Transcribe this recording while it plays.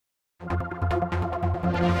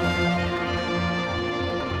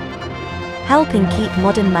helping keep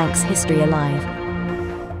modern Manx history alive.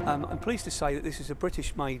 I'm pleased to say that this is a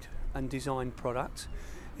British made and designed product.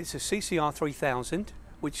 It's a CCR 3000,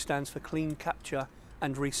 which stands for Clean, Capture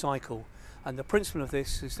and Recycle. And the principle of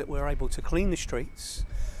this is that we're able to clean the streets,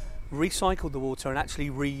 recycle the water and actually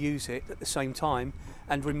reuse it at the same time,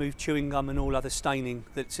 and remove chewing gum and all other staining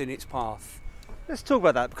that's in its path. Let's talk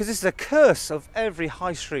about that, because this is a curse of every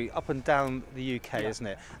high street up and down the UK, isn't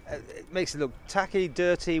it? It makes it look tacky,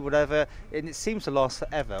 dirty, whatever, and it seems to last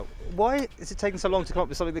forever. Why is it taking so long to come up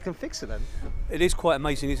with something that can fix it then? It is quite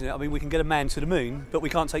amazing, isn't it? I mean, we can get a man to the moon, but we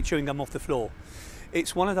can't take chewing gum off the floor.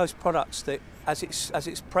 It's one of those products that, as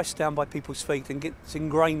it's pressed down by people's feet and gets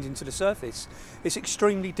ingrained into the surface, it's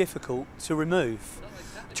extremely difficult to remove.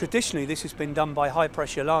 Traditionally, this has been done by high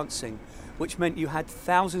pressure lancing, which meant you had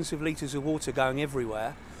thousands of litres of water going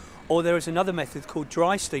everywhere. Or there is another method called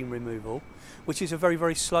dry steam removal, which is a very,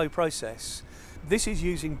 very slow process. This is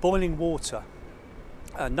using boiling water,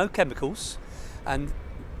 no chemicals, and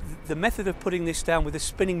the method of putting this down with a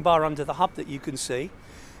spinning bar under the hub that you can see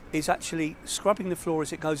is actually scrubbing the floor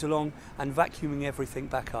as it goes along and vacuuming everything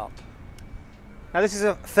back up. Now this is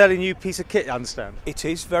a fairly new piece of kit, I understand. It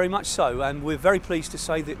is, very much so, and we're very pleased to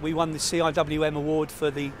say that we won the CIWM award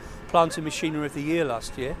for the Plant and Machinery of the Year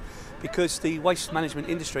last year, because the waste management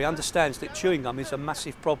industry understands that chewing gum is a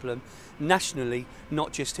massive problem nationally,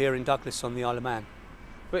 not just here in Douglas on the Isle of Man.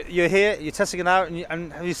 But you're here, you're testing it out,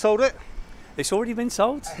 and have you sold it? It's already been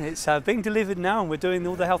sold. It's being delivered now, and we're doing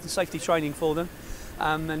all the health and safety training for them.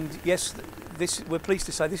 And yes, we're pleased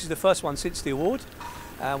to say this is the first one since the award.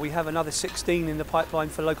 We have another 16 in the pipeline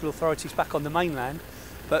for local authorities back on the mainland,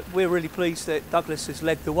 but we're really pleased that Douglas has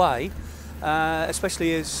led the way,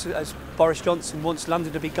 especially as Boris Johnson wants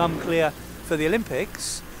London to become clear for the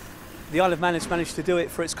Olympics. The Isle of Man has managed to do it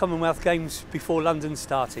for its Commonwealth Games before London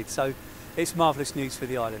started, so it's marvellous news for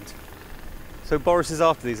the island. So Boris is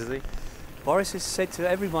after these, is he? Boris has said to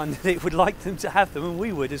everyone that it would like them to have them, and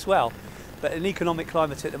we would as well. But in economic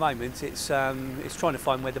climate at the moment, it's trying to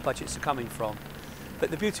find where the budgets are coming from. But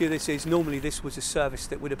the beauty of this is normally this was a service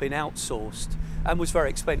that would have been outsourced and was very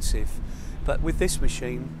expensive. But with this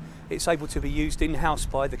machine, it's able to be used in-house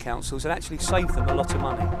by the councils and actually save them a lot of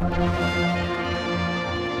money.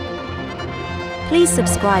 Please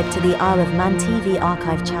subscribe to the Isle of Man TV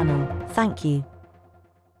archive channel. Thank you.